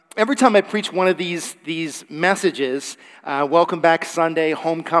Every time I preach one of these messages, Welcome Back Sunday,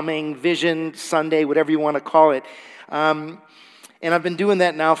 Homecoming, Vision Sunday, whatever you want to call it, and I've been doing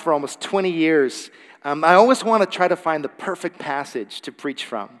that now for almost 20 years, I always want to try to find the perfect passage to preach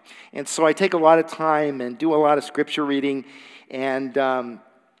from. And so I take a lot of time and do a lot of scripture reading, and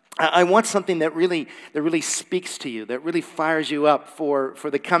I want something that really speaks to you, that really fires you up for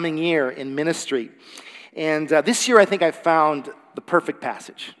the coming year in ministry. And this year I think I found the perfect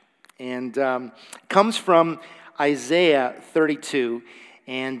passage. And it comes from Isaiah 32,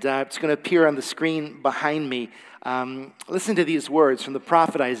 and it's going to appear on the screen behind me. Listen to these words from the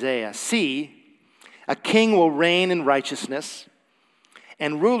prophet Isaiah. See, a king will reign in righteousness,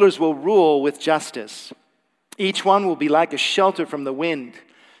 and rulers will rule with justice. Each one will be like a shelter from the wind,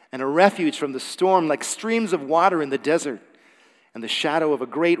 and a refuge from the storm, like streams of water in the desert, and the shadow of a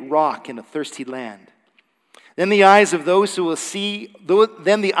great rock in a thirsty land. Then the eyes of those who see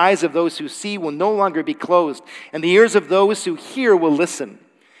will no longer be closed, and the ears of those who hear will listen.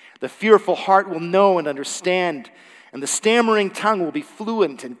 The fearful heart will know and understand, and the stammering tongue will be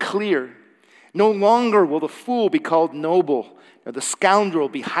fluent and clear. No longer will the fool be called noble, nor the scoundrel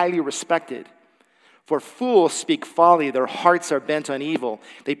be highly respected. For fools speak folly, their hearts are bent on evil.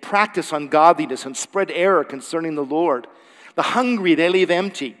 They practice ungodliness and spread error concerning the Lord. The hungry they leave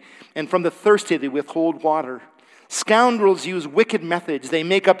empty, and from the thirsty they withhold water. Scoundrels use wicked methods. They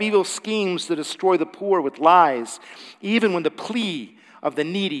make up evil schemes to destroy the poor with lies, even when the plea of the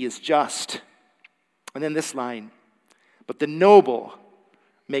needy is just. And then this line, but the noble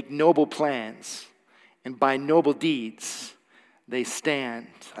make noble plans, and by noble deeds they stand.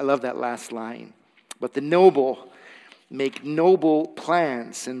 I love that last line. But the noble make noble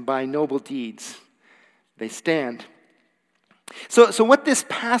plans, and by noble deeds they stand. So what this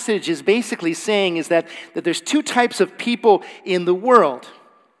passage is basically saying is that there's two types of people in the world.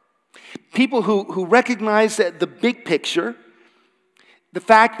 People who recognize the big picture, the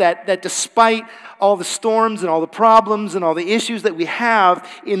fact that despite all the storms and all the problems and all the issues that we have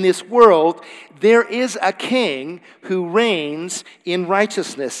in this world, there is a king who reigns in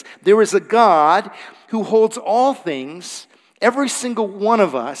righteousness. There is a God who holds all things, every single one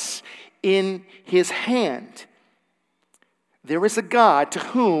of us, in his hand. There is a God to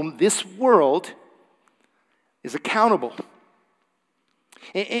whom this world is accountable.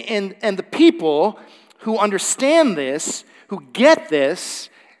 And the people who understand this, who get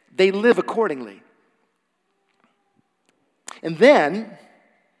this, they live accordingly. And then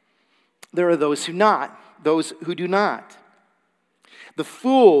there are those who do not. The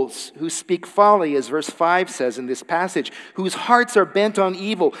fools who speak folly, as verse 5 says in this passage, whose hearts are bent on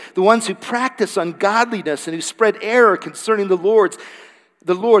evil, the ones who practice ungodliness and who spread error concerning the Lord,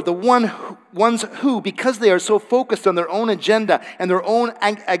 ones who, because they are so focused on their own agenda and their own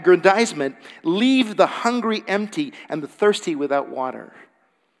aggrandizement, leave the hungry empty and the thirsty without water.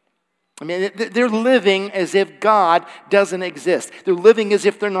 I mean, they're living as if God doesn't exist. They're living as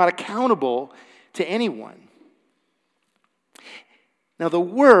if they're not accountable to anyone. Now, the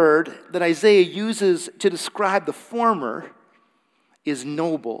word that Isaiah uses to describe the former is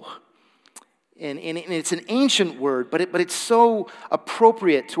noble. And it's an ancient word, but it's so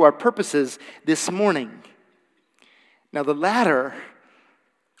appropriate to our purposes this morning. Now, the latter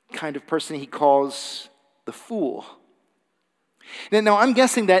kind of person he calls the fool. Now, I'm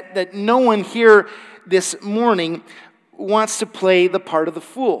guessing that no one here this morning wants to play the part of the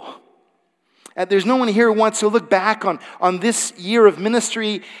fool. There's no one here who wants to look back on this year of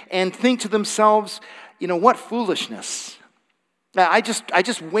ministry and think to themselves, what foolishness. I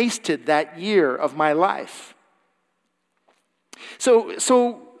just wasted that year of my life. So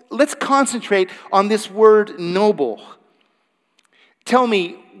let's concentrate on this word noble. Tell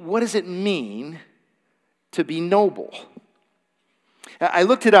me, what does it mean to be noble? I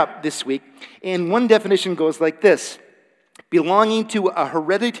looked it up this week, and one definition goes like this: belonging to a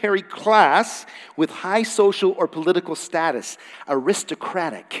hereditary class with high social or political status,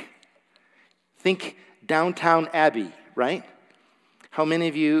 aristocratic. Think Downton Abbey, right? How many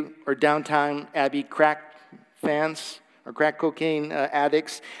of you are Downton Abbey crack fans or crack cocaine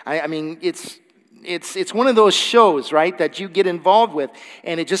addicts? I mean, it's one of those shows, right, that you get involved with,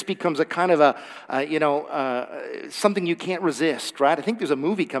 and it just becomes a kind of something you can't resist, right? I think there's a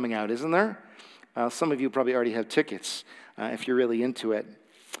movie coming out, isn't there? Some of you probably already have tickets if you're really into it.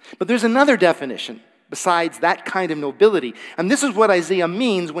 But there's another definition besides that kind of nobility, and this is what Isaiah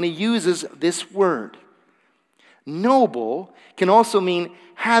means when he uses this word. Noble can also mean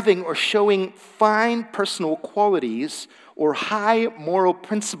having or showing fine personal qualities or high moral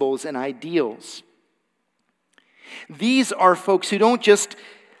principles and ideals. These are folks who don't just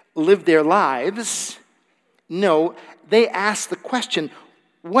live their lives. No, they ask the question,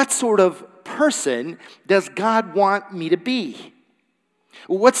 what sort of person does God want me to be?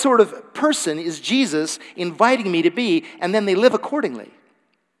 What sort of person is Jesus inviting me to be? And then they live accordingly.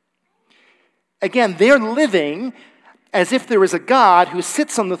 Again, they're living as if there is a God who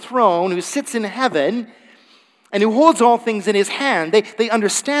sits on the throne, who sits in heaven, and who holds all things in his hand. They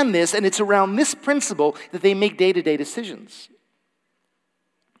understand this, and it's around this principle that they make day-to-day decisions.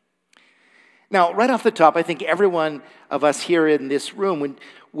 Now, right off the top, I think every one of us here in this room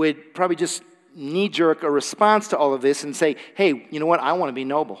would probably just knee-jerk a response to all of this and say, hey, you know what? I want to be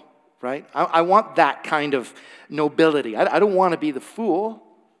noble, right? I want that kind of nobility. I don't want to be the fool,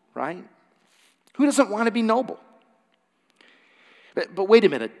 right? Who doesn't want to be noble? But wait a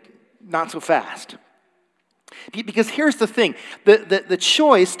minute, not so fast. Because here's the thing, the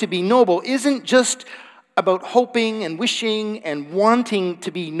choice to be noble isn't just about hoping and wishing and wanting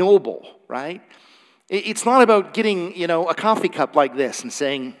to be noble, right? It's not about getting, a coffee cup like this and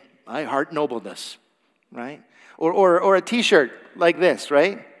saying, I heart nobleness, right? Or a t-shirt like this,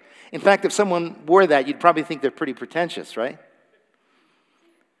 right? In fact, if someone wore that, you'd probably think they're pretty pretentious, right?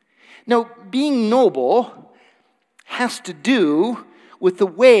 No, being noble has to do with the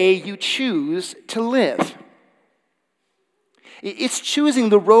way you choose to live. It's choosing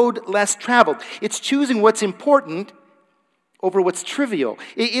the road less traveled. It's choosing what's important over what's trivial.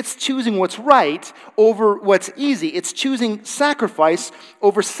 It's choosing what's right over what's easy. It's choosing sacrifice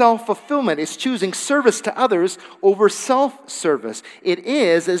over self-fulfillment. It's choosing service to others over self-service. It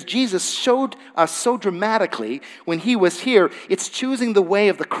is, as Jesus showed us so dramatically when he was here, it's choosing the way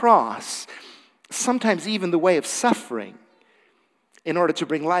of the cross, sometimes even the way of suffering, in order to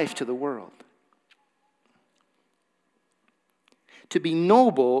bring life to the world. To be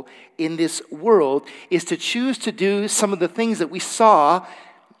noble in this world is to choose to do some of the things that we saw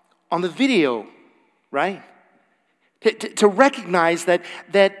on the video, right? To recognize that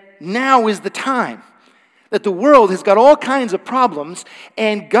now is the time, that the world has got all kinds of problems,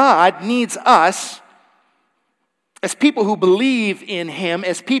 and God needs us as people who believe in him,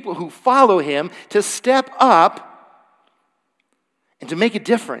 as people who follow him, to step up and to make a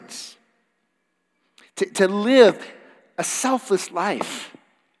difference, to live a selfless life.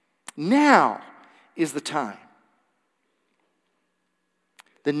 Now is the time.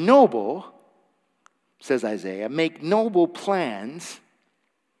 The noble, says Isaiah, make noble plans,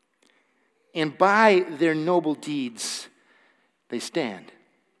 and by their noble deeds they stand.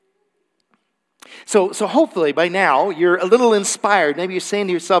 So hopefully by now you're a little inspired. Maybe you're saying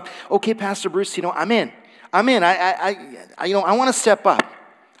to yourself, okay, Pastor Bruce, I'm in. I want to step up.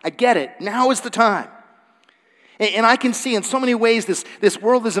 I get it. Now is the time. And I can see in so many ways this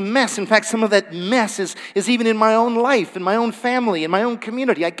world is a mess. In fact, some of that mess is even in my own life, in my own family, in my own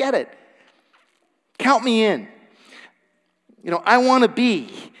community. I get it. Count me in. I want to be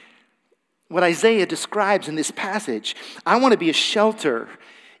what Isaiah describes in this passage. I want to be a shelter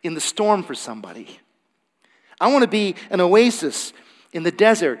in the storm for somebody. I want to be an oasis in the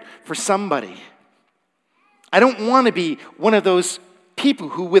desert for somebody. I don't want to be one of those people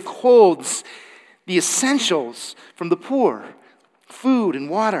who withholds the essentials from the poor, food and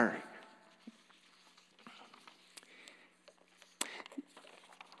water.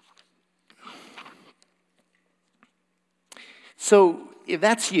 So if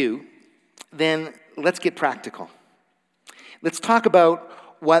that's you, then let's get practical. Let's talk about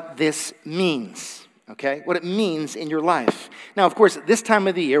what this means, okay? What it means in your life. Now, of course, this time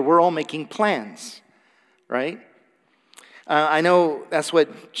of the year, we're all making plans, right? I know that's what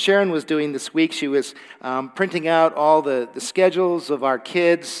Sharon was doing this week. She was printing out all the schedules of our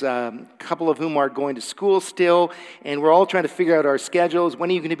kids, a couple of whom are going to school still, and we're all trying to figure out our schedules. When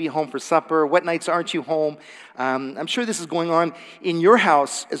are you going to be home for supper? What nights aren't you home? I'm sure this is going on in your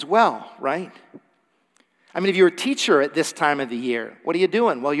house as well, right? I mean, if you're a teacher at this time of the year, what are you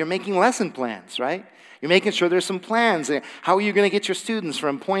doing? Well, you're making lesson plans, right? You're making sure there's some plans. How are you going to get your students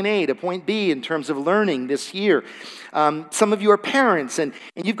from point A to point B in terms of learning this year? Some of you are parents, and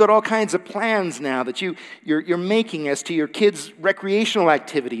you've got all kinds of plans now that you're making as to your kids' recreational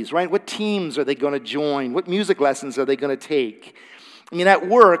activities, right? What teams are they going to join? What music lessons are they going to take? I mean, at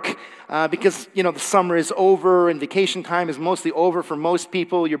work, because, the summer is over and vacation time is mostly over for most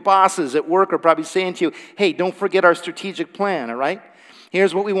people, your bosses at work are probably saying to you, hey, don't forget our strategic plan, all right?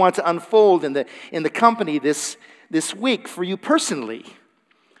 Here's what we want to unfold in the company this week for you personally.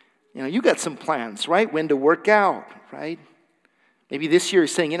 You got some plans, right? When to work out, right? Maybe this year you're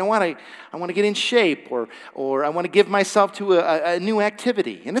saying, you know what, I want to get in shape, or I want to give myself to a new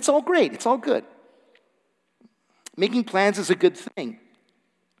activity. And it's all great. It's all good. Making plans is a good thing.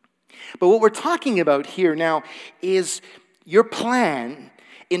 But what we're talking about here now is your plan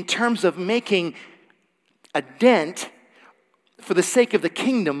in terms of making a dent for the sake of the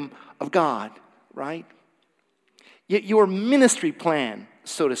kingdom of God, right? Your ministry plan,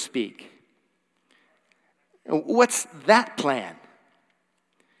 so to speak. What's that plan?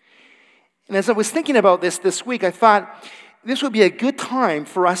 And as I was thinking about this week, I thought this would be a good time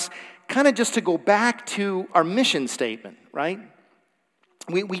for us kind of just to go back to our mission statement, right?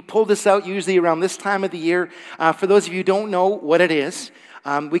 We pull this out usually around this time of the year. For those of you who don't know what it is,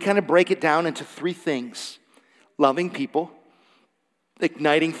 we kind of break it down into three things: loving people,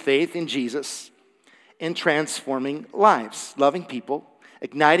 igniting faith in Jesus, and transforming lives. Loving people,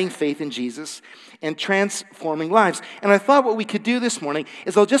 igniting faith in Jesus, and transforming lives. And I thought what we could do this morning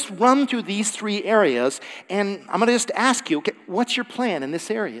is I'll just run through these three areas, and I'm going to just ask you, okay, what's your plan in this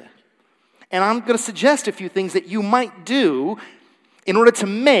area? And I'm going to suggest a few things that you might do in order to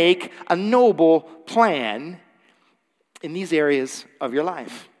make a noble plan in these areas of your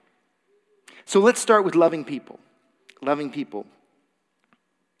life. So let's start with loving people. Loving people.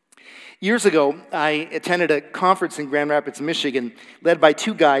 Years ago, I attended a conference in Grand Rapids, Michigan, led by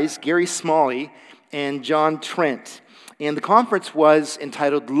two guys, Gary Smalley and John Trent. And the conference was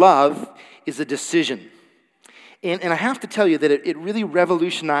entitled Love is a Decision. And I have to tell you that it really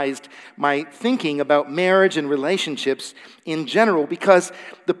revolutionized my thinking about marriage and relationships in general, because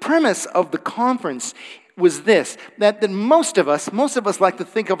the premise of the conference was this, that most of us like to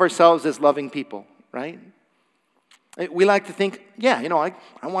think of ourselves as loving people, right? We like to think, I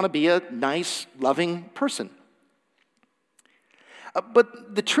want to be a nice, loving person.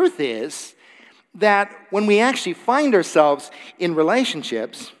 But the truth is that when we actually find ourselves in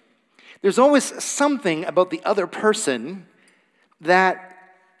relationships, there's always something about the other person that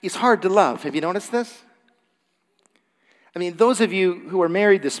is hard to love. Have you noticed this? I mean, those of you who are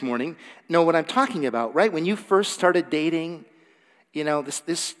married this morning know what I'm talking about, right? When you first started dating,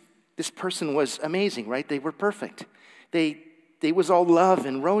 this person was amazing, right? They were perfect. They was all love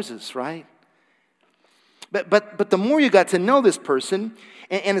and roses, right? But the more you got to know this person,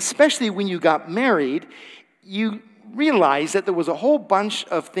 and especially when you got married, you realized that there was a whole bunch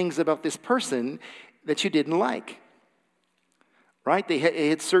of things about this person that you didn't like, right? They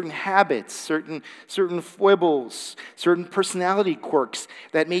had certain habits, certain foibles, certain personality quirks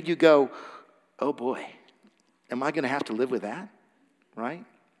that made you go, oh boy, am I going to have to live with that, right?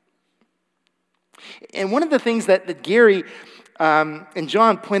 And one of the things that Gary and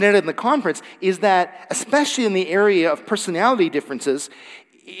John pointed out in the conference is that, especially in the area of personality differences,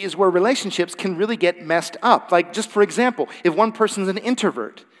 is where relationships can really get messed up. Like, just for example, if one person's an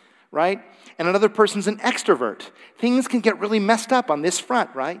introvert, right, and another person's an extrovert, things can get really messed up on this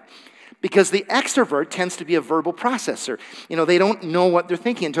front, right? Because the extrovert tends to be a verbal processor. They don't know what they're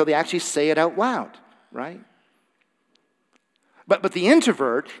thinking until they actually say it out loud, right? But the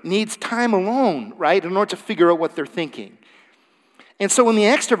introvert needs time alone, right, in order to figure out what they're thinking. And so when the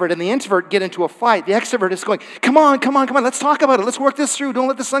extrovert and the introvert get into a fight, the extrovert is going, come on, let's talk about it. Let's work this through. Don't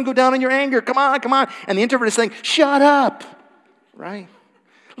let the sun go down in your anger. Come on. And the introvert is saying, shut up, right?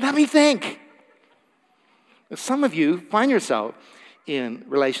 Let me think. Some of you find yourself in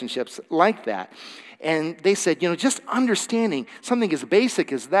relationships like that. And they said, just understanding something as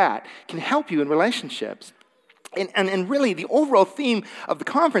basic as that can help you in relationships. And really, the overall theme of the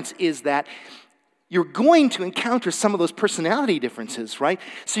conference is that you're going to encounter some of those personality differences, right?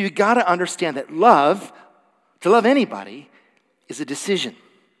 So you got to understand that to love anybody, is a decision.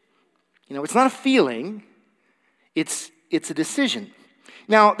 It's not a feeling, it's a decision.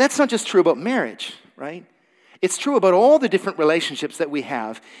 Now, that's not just true about marriage, right? It's true about all the different relationships that we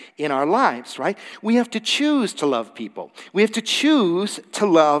have in our lives, right? We have to choose to love people. We have to choose to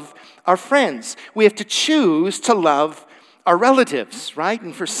love our friends. We have to choose to love our relatives, right?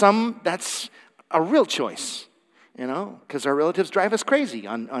 And for some, that's a real choice, because our relatives drive us crazy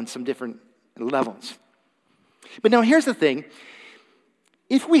on some different levels. But now here's the thing.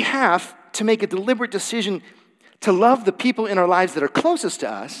 If we have to make a deliberate decision to love the people in our lives that are closest to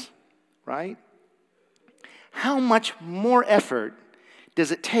us, right? How much more effort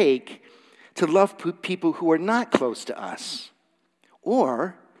does it take to love people who are not close to us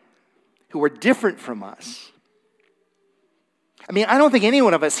or who are different from us? I mean, I don't think any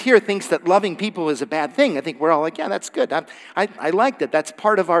one of us here thinks that loving people is a bad thing. I think we're all like, yeah, that's good. I like that. That's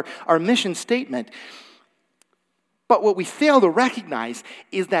part of our mission statement. But what we fail to recognize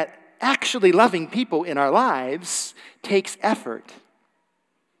is that actually loving people in our lives takes effort.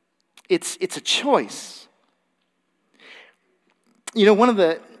 It's a choice. One of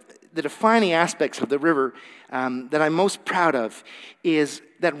the defining aspects of the river that I'm most proud of is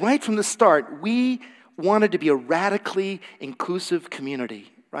that right from the start, we wanted to be a radically inclusive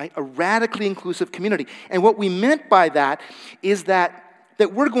community, right? A radically inclusive community. And what we meant by that is that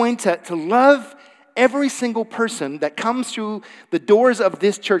we're going to love every single person that comes through the doors of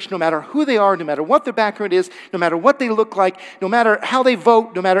this church, no matter who they are, no matter what their background is, no matter what they look like, no matter how they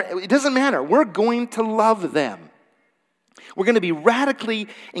vote, it doesn't matter. We're going to love them. We're going to be radically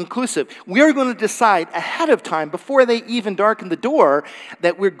inclusive. We're going to decide ahead of time, before they even darken the door,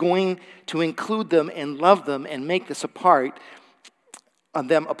 that we're going to include them and love them and make this a part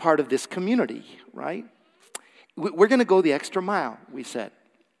of this community, right? We're going to go the extra mile, we said.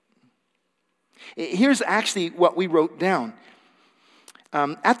 Here's actually what we wrote down.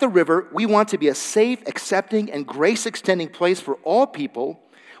 At the River, we want to be a safe, accepting, and grace-extending place for all people,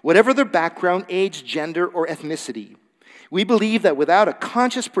 whatever their background, age, gender, or ethnicity. We believe that without a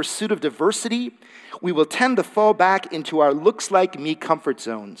conscious pursuit of diversity, we will tend to fall back into our looks-like-me comfort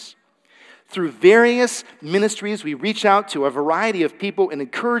zones. Through various ministries, we reach out to a variety of people and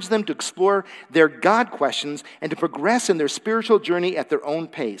encourage them to explore their God questions and to progress in their spiritual journey at their own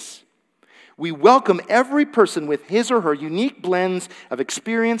pace. We welcome every person with his or her unique blends of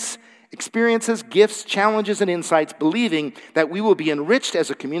experiences, gifts, challenges, and insights, believing that we will be enriched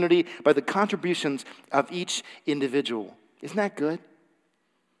as a community by the contributions of each individual. Isn't that good?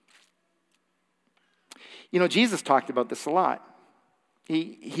 You know, Jesus talked about this a lot.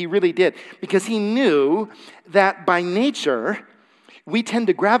 He really did, because he knew that by nature, we tend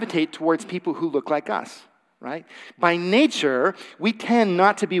to gravitate towards people who look like us. Right? By nature, we tend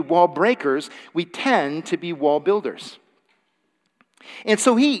not to be wall breakers. We tend to be wall builders. And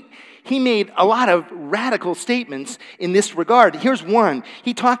so he made a lot of radical statements in this regard. Here's one.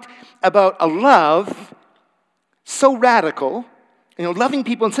 He talked about a love so radical, loving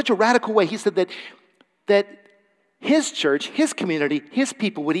people in such a radical way. He said that his church, his community, his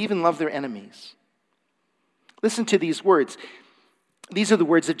people would even love their enemies. Listen to these words. These are the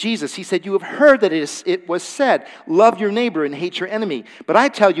words of Jesus. He said, "You have heard that it was said, love your neighbor and hate your enemy. But I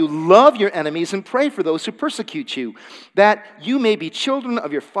tell you, love your enemies and pray for those who persecute you, that you may be children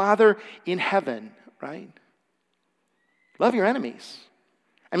of your Father in heaven." Right? Love your enemies.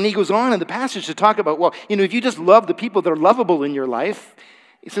 I mean, he goes on in the passage to talk about, if you just love the people that are lovable in your life,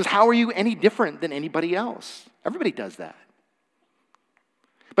 he says, how are you any different than anybody else? Everybody does that.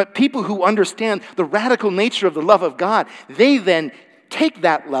 But people who understand the radical nature of the love of God, they then take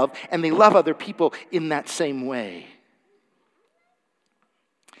that love and they love other people in that same way.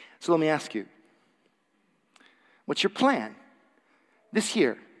 So let me ask you, what's your plan this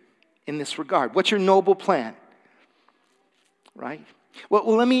year in this regard? What's your noble plan? Right?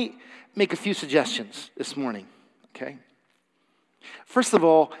 Well, let me make a few suggestions this morning, okay? First of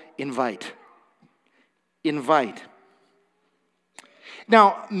all, invite. Invite.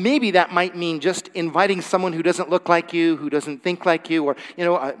 Now, maybe that might mean just inviting someone who doesn't look like you, who doesn't think like you, or,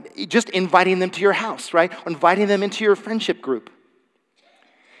 just inviting them to your house, right? Or inviting them into your friendship group.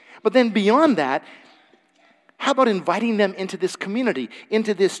 But then beyond that, how about inviting them into this community,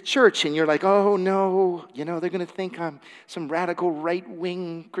 into this church, and you're like, oh, no, they're going to think I'm some radical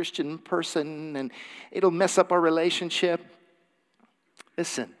right-wing Christian person, and it'll mess up our relationship.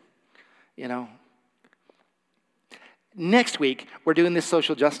 Listen, next week, we're doing this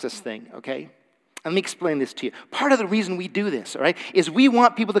social justice thing, okay? Let me explain this to you. Part of the reason we do this, all right, is we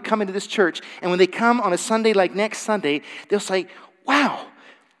want people to come into this church, and when they come on a Sunday like next Sunday, they'll say, wow,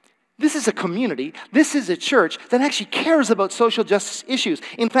 this is a community, this is a church that actually cares about social justice issues.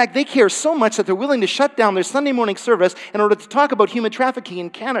 In fact, they care so much that they're willing to shut down their Sunday morning service in order to talk about human trafficking in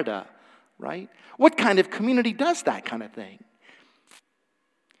Canada, right? What kind of community does that kind of thing?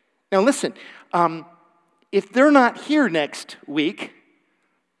 Now listen, if they're not here next week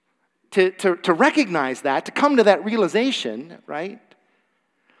to recognize that, to come to that realization, right,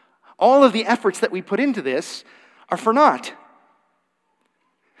 all of the efforts that we put into this are for naught.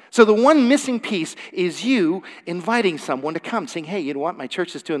 So the one missing piece is you inviting someone to come, saying, hey, you know what, my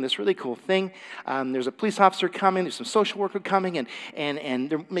church is doing this really cool thing. There's a police officer coming, there's some social worker coming, and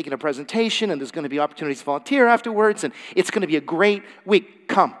they're making a presentation, and there's going to be opportunities to volunteer afterwards, and it's going to be a great week.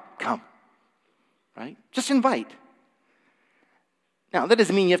 Come. Right? Just invite. Now, that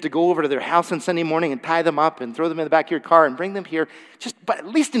doesn't mean you have to go over to their house on Sunday morning and tie them up and throw them in the back of your car and bring them here. But at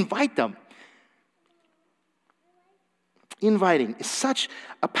least invite them. Inviting is such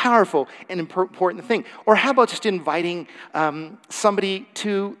a powerful and important thing. Or how about just inviting somebody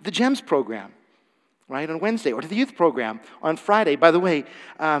to the GEMS program, right, on Wednesday, or to the youth program on Friday. By the way,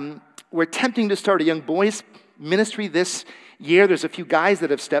 we're attempting to start a young boys ministry this year. There's a few guys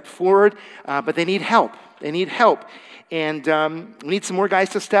that have stepped forward, but they need help. They need help. And we need some more guys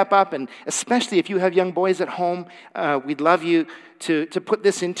to step up, and especially if you have young boys at home, we'd love you to put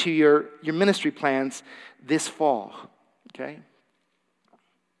this into your ministry plans this fall, okay?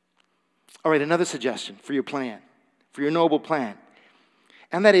 All right, another suggestion for your plan, for your noble plan,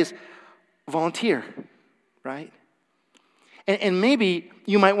 and that is volunteer, right? And maybe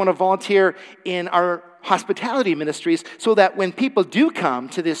you might want to volunteer in our hospitality ministries so that when people do come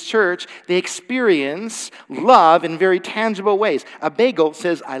to this church, they experience love in very tangible ways. A bagel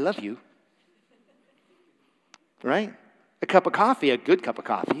says, I love you, right? A cup of coffee, a good cup of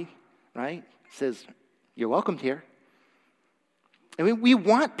coffee, right, says, you're welcomed here. I mean, we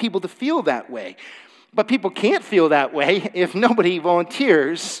want people to feel that way, but people can't feel that way if nobody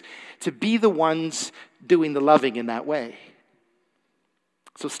volunteers to be the ones doing the loving in that way.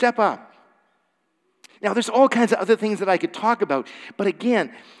 So step up. Now, there's all kinds of other things that I could talk about, but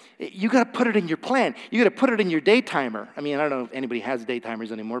again, you got to put it in your plan. You got to put it in your day timer. I mean, I don't know if anybody has day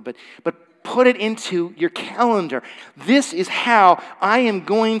timers anymore, but put it into your calendar. This is how I am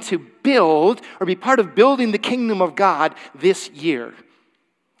going to build or be part of building the kingdom of God this year.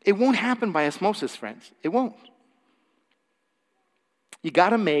 It won't happen by osmosis, friends. It won't. You got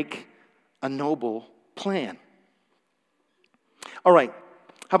to make a noble plan. All right.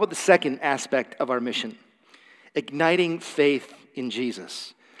 How about the second aspect of our mission? Igniting faith in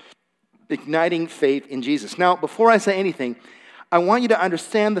Jesus. Igniting faith in Jesus. Now, before I say anything, I want you to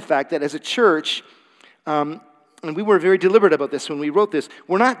understand the fact that as a church, and we were very deliberate about this when we wrote this,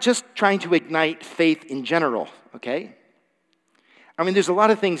 we're not just trying to ignite faith in general, okay? I mean, there's a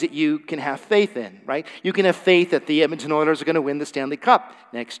lot of things that you can have faith in, right? You can have faith that the Edmonton Oilers are going to win the Stanley Cup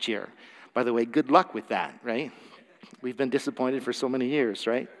next year. By the way, good luck with that, right? We've been disappointed for so many years,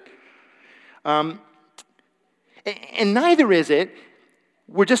 right? And neither is it,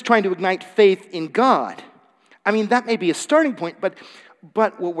 we're just trying to ignite faith in God. I mean, that may be a starting point, but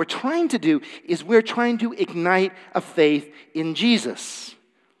what we're trying to do is we're trying to ignite a faith in Jesus.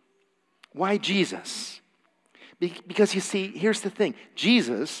 Why Jesus? Because you see, here's the thing.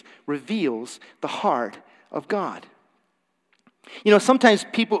 Jesus reveals the heart of God. You know, sometimes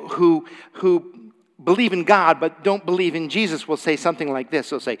people who believe in God but don't believe in Jesus will say something like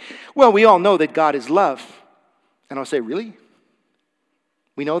this. They'll say, well, we all know that God is love. And I'll say, really?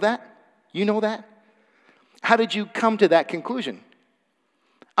 We know that? You know that? How did you come to that conclusion?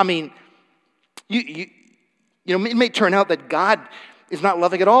 I mean, you know, it may turn out that God is not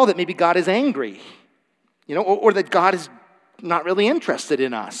loving at all, that maybe God is angry, you know, or that God is not really interested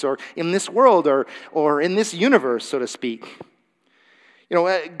in us or in this world or in this universe, so to speak. You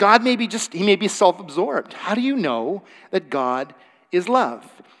know, God may be he may be self-absorbed. How do you know that God is love?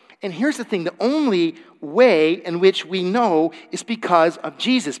 And here's the thing, the only way in which we know is because of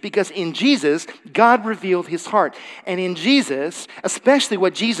Jesus. Because in Jesus, God revealed his heart. And in Jesus, especially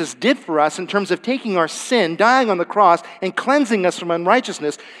what Jesus did for us in terms of taking our sin, dying on the cross, and cleansing us from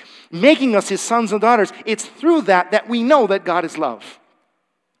unrighteousness, making us his sons and daughters, it's through that we know that God is love.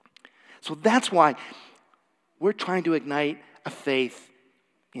 So that's why we're trying to ignite a faith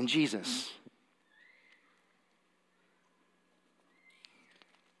in Jesus.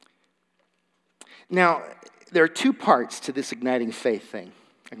 Now, there are two parts to this igniting faith thing,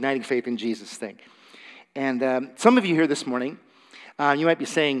 igniting faith in Jesus thing. And some of you here this morning, you might be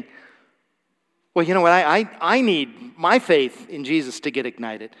saying, well, you know what, I need my faith in Jesus to get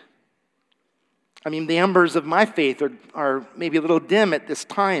ignited. I mean, the embers of my faith are maybe a little dim at this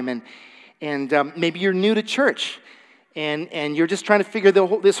time, and maybe you're new to church, and you're just trying to figure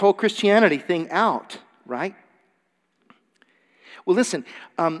this whole Christianity thing out, right? Well, listen,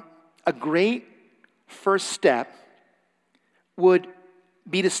 a great first step would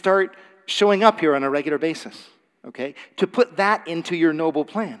be to start showing up here on a regular basis, okay? To put that into your noble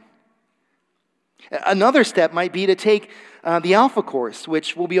plan. Another step might be to take the Alpha course,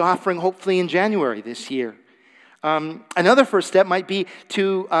 which we'll be offering hopefully in January this year. Another first step might be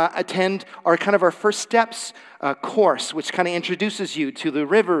to attend our First Steps course, which kind of introduces you to the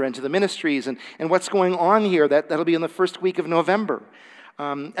river and to the ministries and what's going on here. That'll be in the first week of November.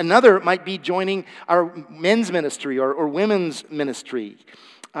 Another might be joining our men's ministry or women's ministry.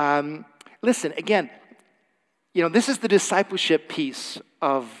 Listen, again, you know, this is the discipleship piece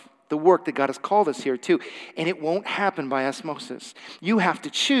of the work that God has called us here to, and it won't happen by osmosis. You have to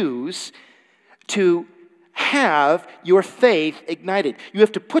choose to have your faith ignited. You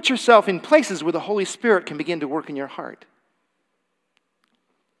have to put yourself in places where the Holy Spirit can begin to work in your heart.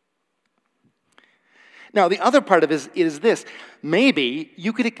 Now, the other part of it is this. Maybe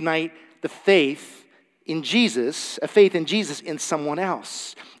you could ignite the faith in Jesus, a faith in Jesus in someone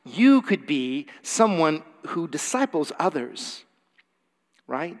else. You could be someone who disciples others,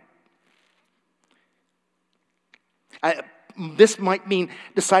 right? This might mean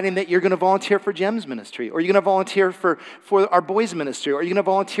deciding that you're going to volunteer for GEMS ministry, or you're going to volunteer for our boys ministry, or you're going to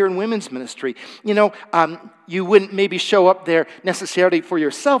volunteer in women's ministry. You wouldn't maybe show up there necessarily for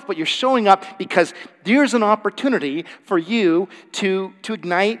yourself, but you're showing up because there's an opportunity for you to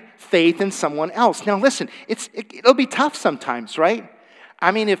ignite faith in someone else. Now listen, it'll be tough sometimes, right?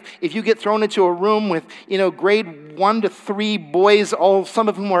 I mean, if you get thrown into a room with, grade 1 to 3 boys, some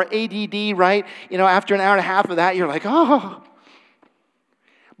of whom are ADD, right? After an hour and a half of that, you're like, oh.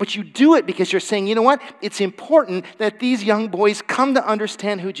 But you do it because you're saying, you know what? It's important that these young boys come to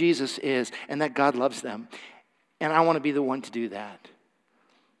understand who Jesus is and that God loves them. And I want to be the one to do that.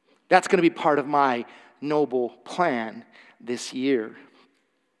 That's going to be part of my noble plan this year.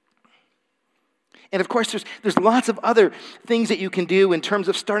 And of course, there's lots of other things that you can do in terms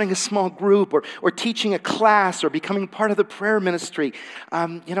of starting a small group or teaching a class or becoming part of the prayer ministry.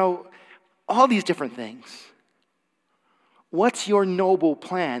 All these different things. What's your noble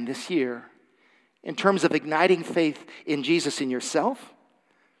plan this year in terms of igniting faith in Jesus in yourself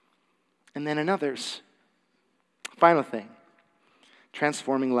and then in others? Final thing,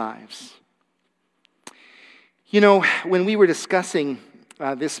 transforming lives. When we were discussing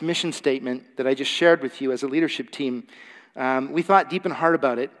this mission statement that I just shared with you as a leadership team, we thought deep and hard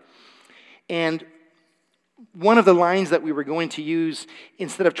about it. And one of the lines that we were going to use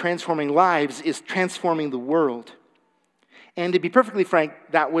instead of transforming lives is transforming the world. And to be perfectly frank,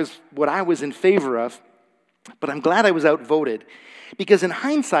 that was what I was in favor of, but I'm glad I was outvoted. Because in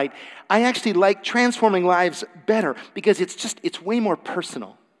hindsight, I actually like transforming lives better because it's way more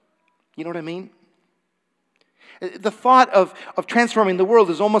personal. You know what I mean? The thought of transforming the world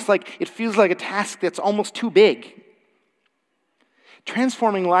is almost like, it feels like a task that's almost too big.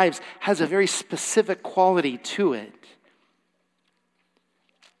 Transforming lives has a very specific quality to it.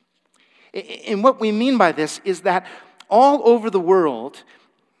 And what we mean by this is that all over the world,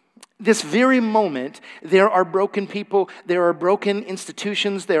 this very moment, there are broken people, there are broken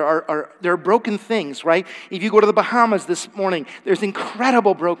institutions, there are broken things, right? If you go to the Bahamas this morning, there's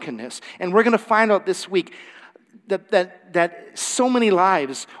incredible brokenness. And we're going to find out this week that so many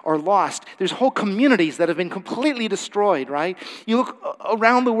lives are lost. There's whole communities that have been completely destroyed, right? You look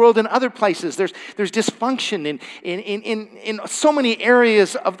around the world in other places, there's dysfunction in so many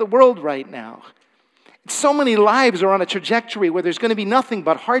areas of the world right now. So many lives are on a trajectory where there's going to be nothing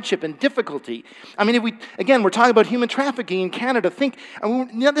but hardship and difficulty. I mean, we're talking about human trafficking in Canada.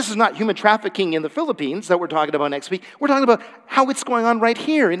 This is not human trafficking in the Philippines that we're talking about next week. We're talking about how it's going on right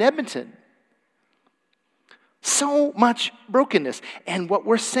here in Edmonton. So much brokenness. And what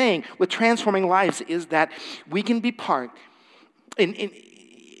we're saying with transforming lives is that we can be part,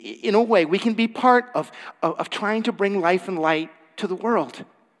 in a way, we can be part of trying to bring life and light to the world.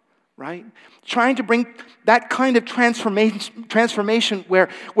 Right? Trying to bring that kind of transformation where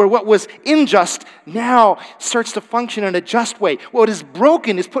what was unjust now starts to function in a just way. What is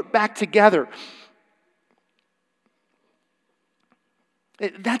broken is put back together.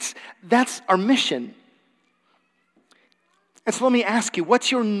 That's our mission. And so let me ask you,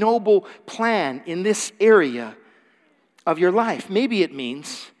 what's your noble plan in this area of your life? Maybe it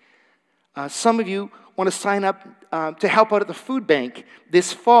means some of you want to sign up to help out at the food bank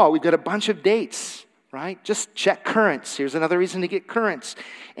this fall. We've got a bunch of dates, right? Just check Currents. Here's another reason to get Currents.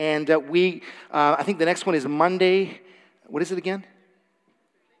 And I think the next one is Monday. What is it again?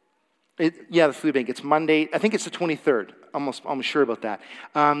 The food bank. It's Monday. I think it's the 23rd. Almost sure about that.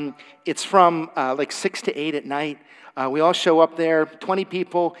 It's from 6 to 8 at night. We all show up there, 20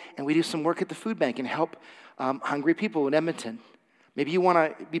 people, and we do some work at the food bank and help hungry people in Edmonton. Maybe you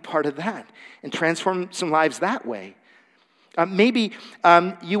want to be part of that and transform some lives that way. Maybe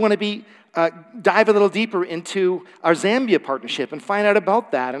you want to dive a little deeper into our Zambia partnership and find out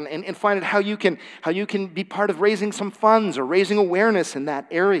about that and find out how you can be part of raising some funds or raising awareness in that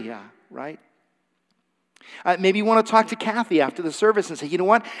area, right? Maybe you want to talk to Kathy after the service and say, you know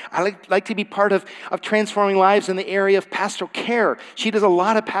what, I'd like to be part of transforming lives in the area of pastoral care. She does a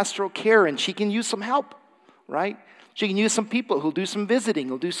lot of pastoral care and she can use some help, right? She can use some people who'll do some visiting,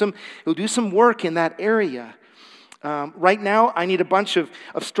 who'll do some work in that area. Right now, I need a bunch of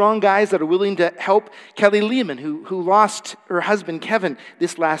strong guys that are willing to help Kelly Lehman, who lost her husband, Kevin,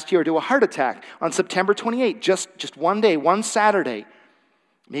 this last year to a heart attack on September 28th, just one day, one Saturday.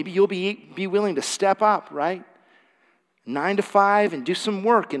 Maybe you'll be willing to step up, right? 9 to 5 and do some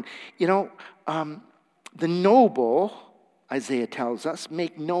work. And, the noble, Isaiah tells us,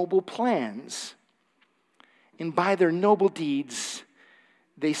 make noble plans. and by their noble deeds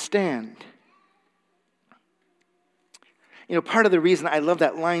they stand. You know, part of the reason I love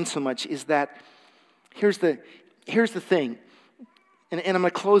that line so much is that here's the thing, and I'm going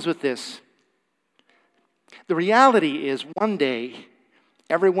to close with this. The reality is one day,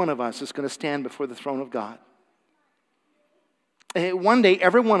 every one of us is going to stand before the throne of God. One day,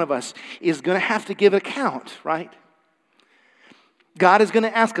 every one of us is going to have to give account, right? God is going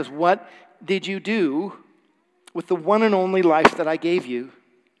to ask us, what did you do with the one and only life that I gave you?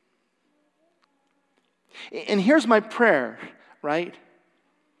 And here's my prayer, right?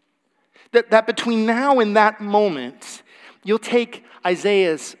 That between now and that moment, you'll take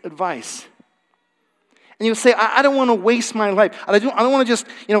Isaiah's advice. And you'll say, I don't want to waste my life. I don't want to just,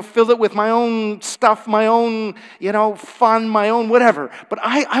 fill it with my own stuff, my own, fun, my own whatever. But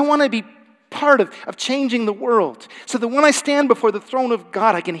I want to be part of changing the world. So that when I stand before the throne of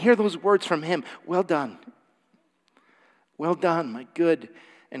God, I can hear those words from Him. Well done. Well done, my good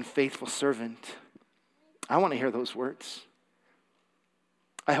and faithful servant. I want to hear those words.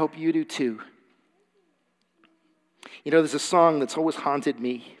 I hope you do too. There's a song that's always haunted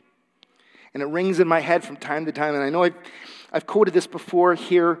me. And it rings in my head from time to time. And I know I've quoted this before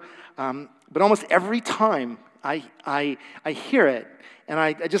here, but almost every time I hear it, and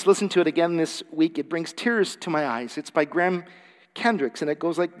I just listened to it again this week, it brings tears to my eyes. It's by Graham Kendricks, and it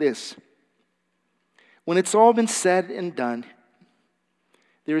goes like this. When it's all been said and done,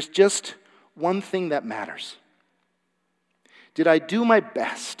 there's just one thing that matters. Did I do my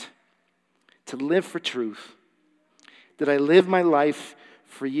best to live for truth? Did I live my life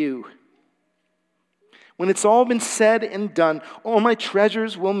for you? When it's all been said and done, all my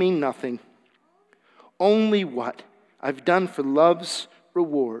treasures will mean nothing. Only what I've done for love's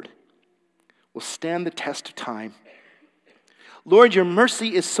reward will stand the test of time. Lord, your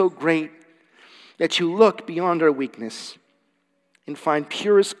mercy is so great that you look beyond our weakness and find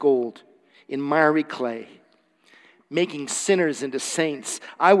purest gold in miry clay, making sinners into saints.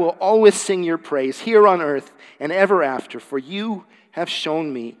 I will always sing your praise here on earth and ever after, for you have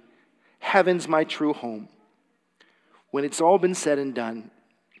shown me heaven's my true home. When it's all been said and done,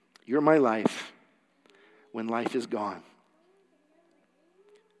 you're my life when life is gone.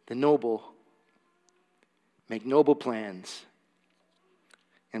 The noble make noble plans,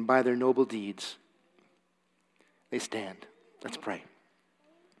 and by their noble deeds, they stand. Let's pray.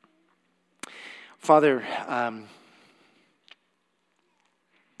 Father,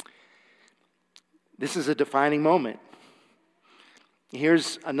 this is a defining moment.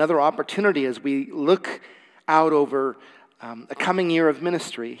 Here's another opportunity as we look out over a coming year of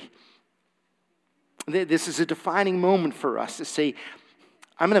ministry. This is a defining moment for us to say,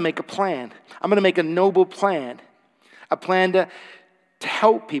 I'm going to make a plan. I'm going to make a noble plan. A plan to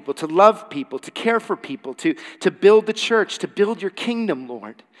help people, to love people, to care for people, to build the church, to build your kingdom,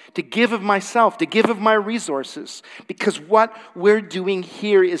 Lord. To give of myself, to give of my resources. Because what we're doing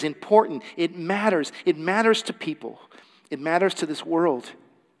here is important. It matters. It matters to people. It matters to this world.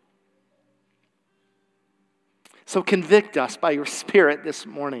 So convict us by your Spirit this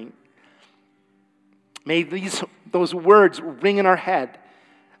morning. May those words ring in our head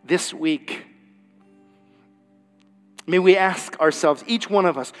this week. May we ask ourselves, each one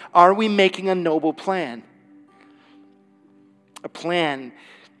of us, are we making a noble plan? A plan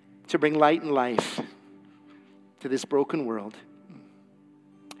to bring light and life to this broken world.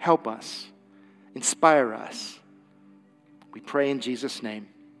 Help us. Inspire us. We pray in Jesus' name.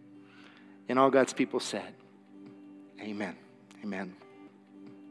 And all God's people said, amen. Amen.